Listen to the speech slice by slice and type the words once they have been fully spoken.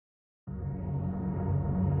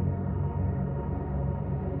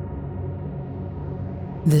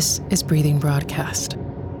This is Breathing Broadcast,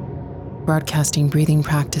 broadcasting breathing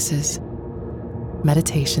practices,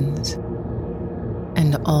 meditations,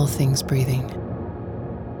 and all things breathing.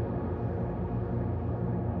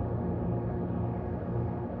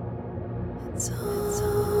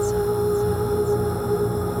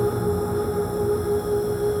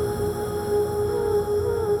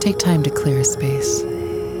 Take time to clear a space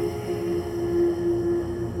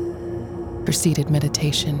for seated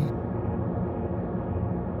meditation.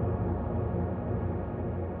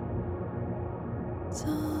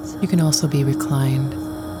 You can also be reclined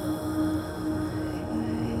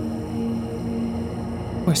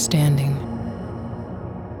or standing.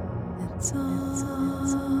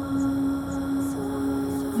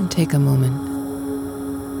 And take a moment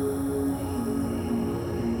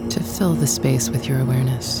to fill the space with your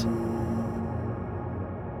awareness.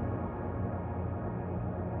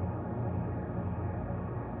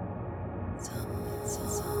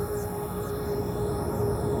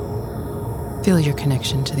 Feel your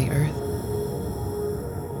connection to the earth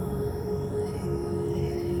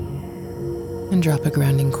and drop a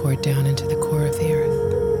grounding cord down into the core of the earth.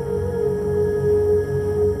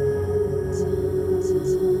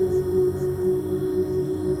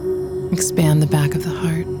 Expand the back of the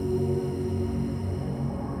heart.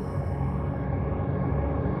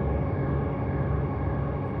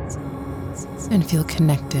 And feel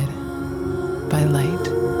connected by light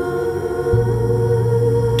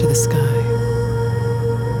to the sky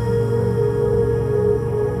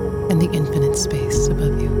and the infinite space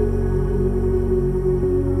above you.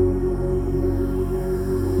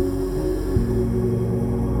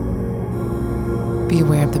 Be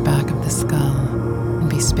aware of the back of the skull and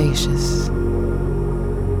be spacious.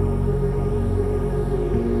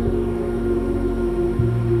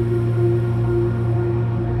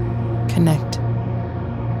 Connect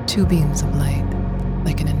two beams of light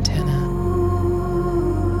like an antenna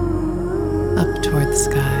up toward the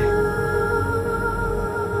sky.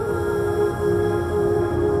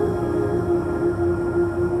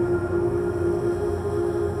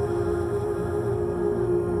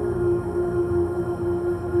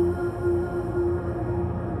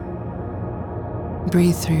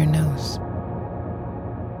 Breathe through your nose.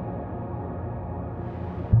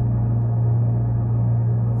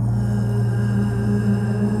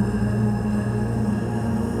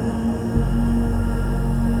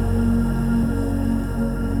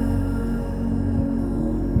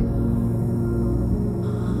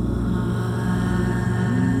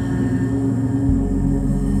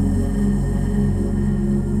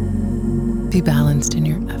 Be balanced in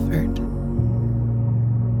your effort,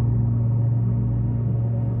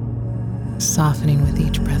 softening with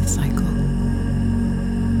each breath cycle.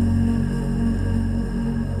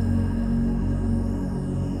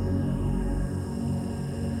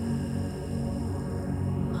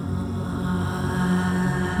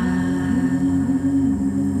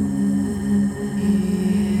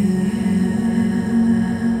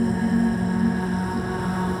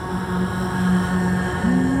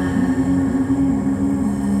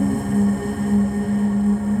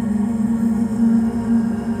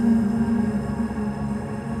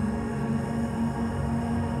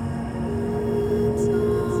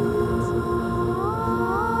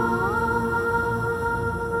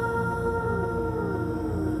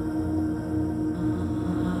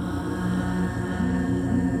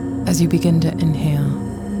 As you begin to inhale,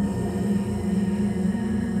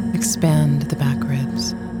 expand the back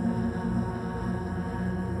ribs.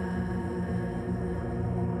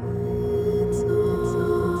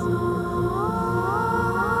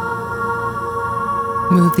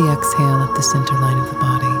 Move the exhale up the center line of the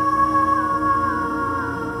body.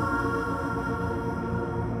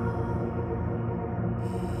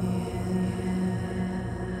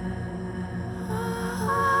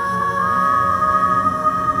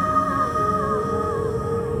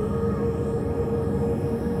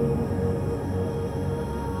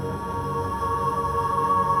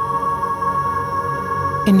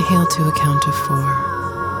 Inhale to a count of 4.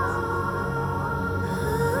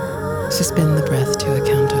 Suspend the breath to a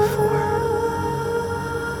count of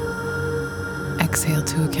 4. Exhale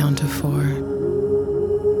to a count of 4.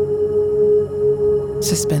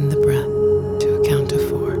 Suspend the breath to a count of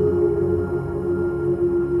 4.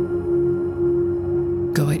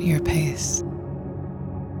 Go at your pace.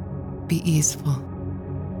 Be easeful.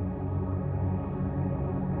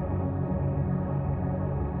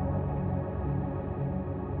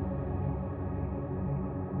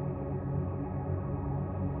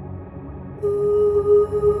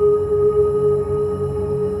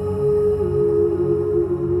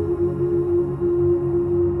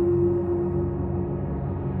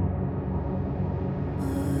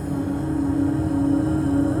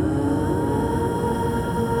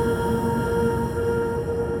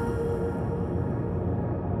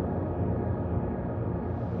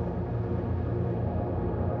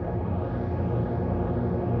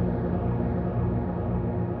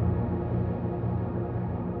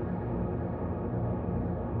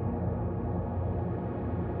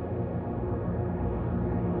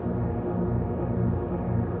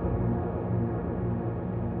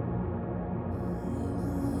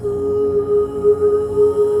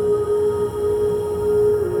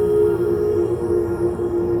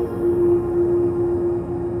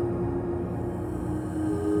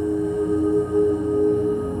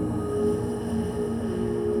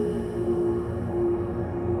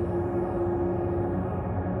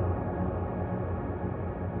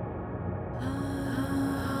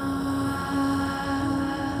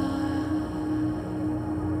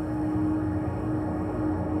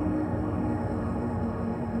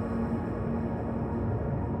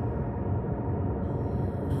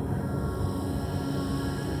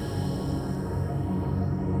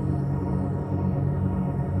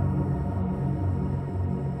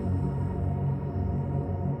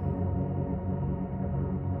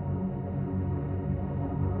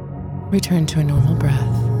 Return to a normal breath.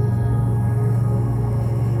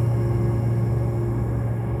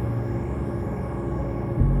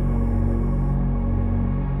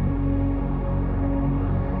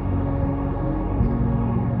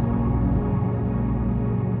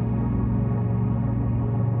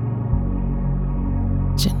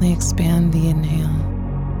 Gently expand the inhale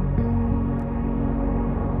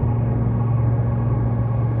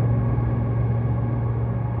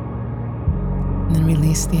and then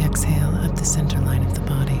release the exhale up the center line of the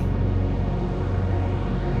body.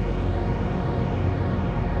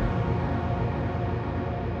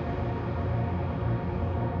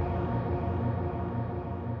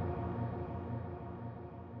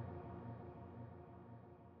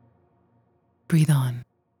 Breathe on.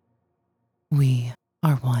 We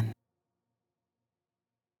are one.